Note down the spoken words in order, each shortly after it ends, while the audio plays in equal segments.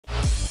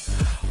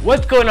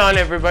What's going on,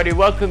 everybody?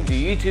 Welcome to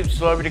YouTube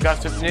Celebrity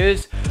Gossip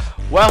News.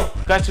 Well,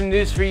 got some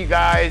news for you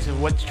guys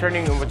of what's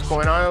trending and what's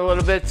going on a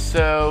little bit,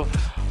 so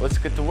let's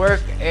get to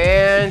work,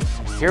 and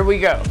here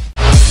we go.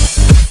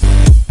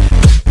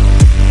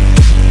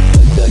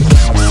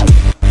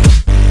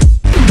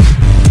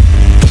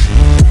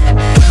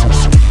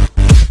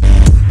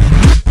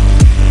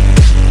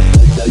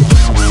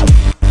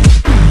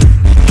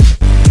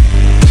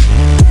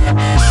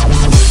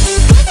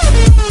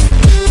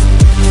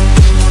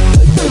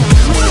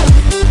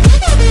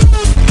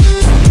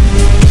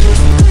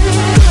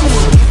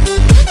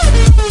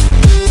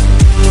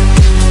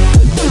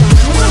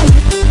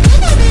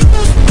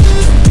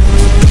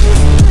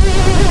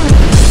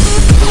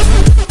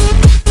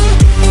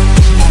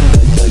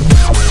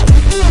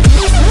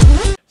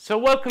 So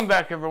welcome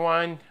back,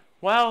 everyone.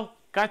 Well,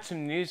 got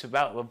some news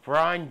about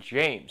LeBron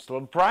James.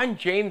 LeBron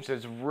James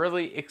is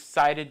really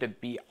excited to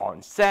be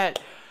on set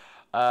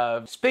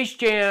of Space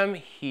Jam.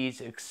 He's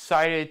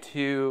excited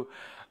to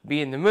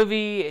be in the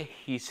movie.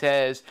 He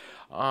says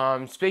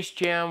Space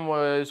Jam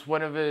was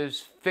one of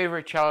his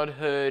favorite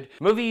childhood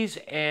movies,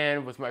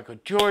 and with Michael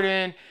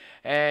Jordan.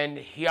 And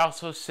he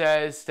also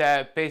says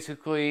that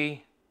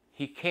basically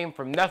he came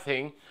from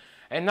nothing.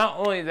 And not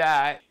only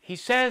that, he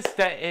says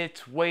that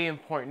it's way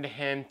important to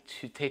him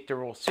to take the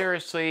role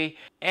seriously.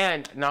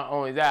 And not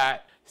only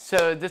that,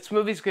 so this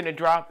movie's going to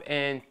drop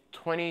in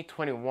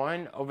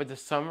 2021 over the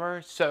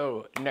summer,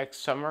 so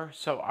next summer.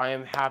 So I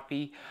am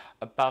happy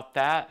about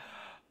that.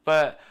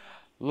 But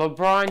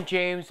LeBron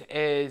James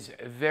is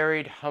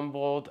very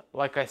humbled,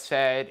 like I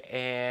said,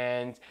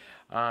 and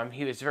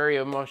he was very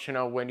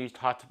emotional when he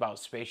talked about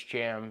Space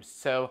Jam.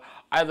 So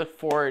I look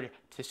forward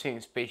to seeing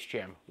Space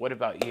Jam. What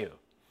about you?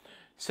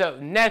 So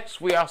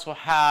next, we also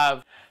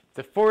have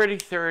the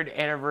 43rd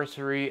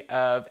anniversary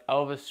of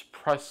Elvis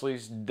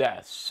Presley's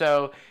death.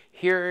 So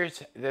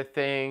here's the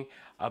thing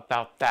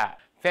about that.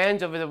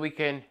 Fans over the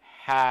weekend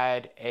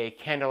had a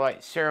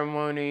candlelight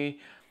ceremony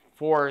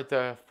for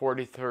the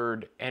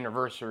 43rd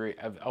anniversary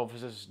of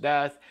Elvis's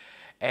death,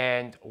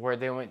 and where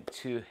they went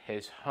to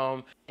his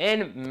home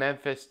in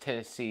Memphis,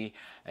 Tennessee.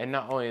 And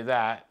not only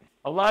that,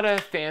 a lot of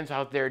fans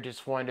out there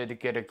just wanted to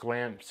get a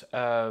glimpse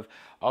of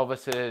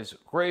Elvis's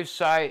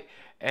gravesite.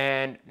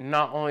 And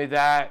not only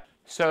that,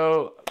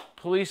 so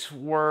police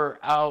were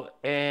out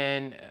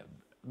and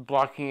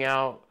blocking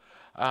out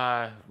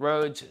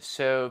roads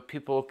so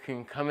people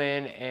can come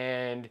in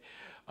and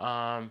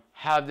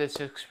have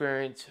this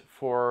experience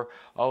for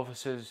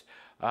Elvis's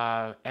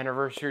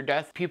anniversary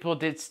death. People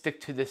did stick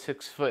to the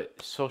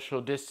 6-foot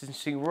social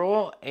distancing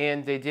rule,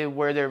 and they did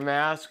wear their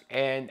mask.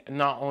 And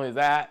not only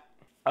that,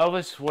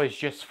 Elvis was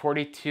just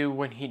 42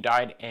 when he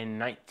died in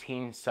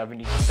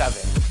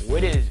 1977.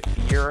 What is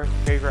your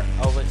favorite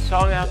Elvis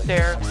song out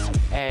there?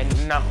 And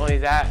not only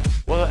that,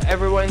 well,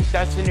 everyone,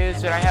 that's the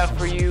news that I have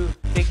for you.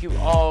 Thank you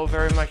all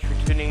very much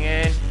for tuning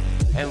in,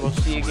 and we'll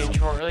see you again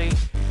shortly.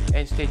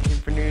 And stay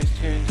tuned for news,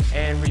 tunes,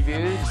 and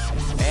reviews.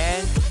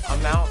 And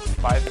I'm out.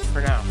 Bye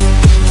for now.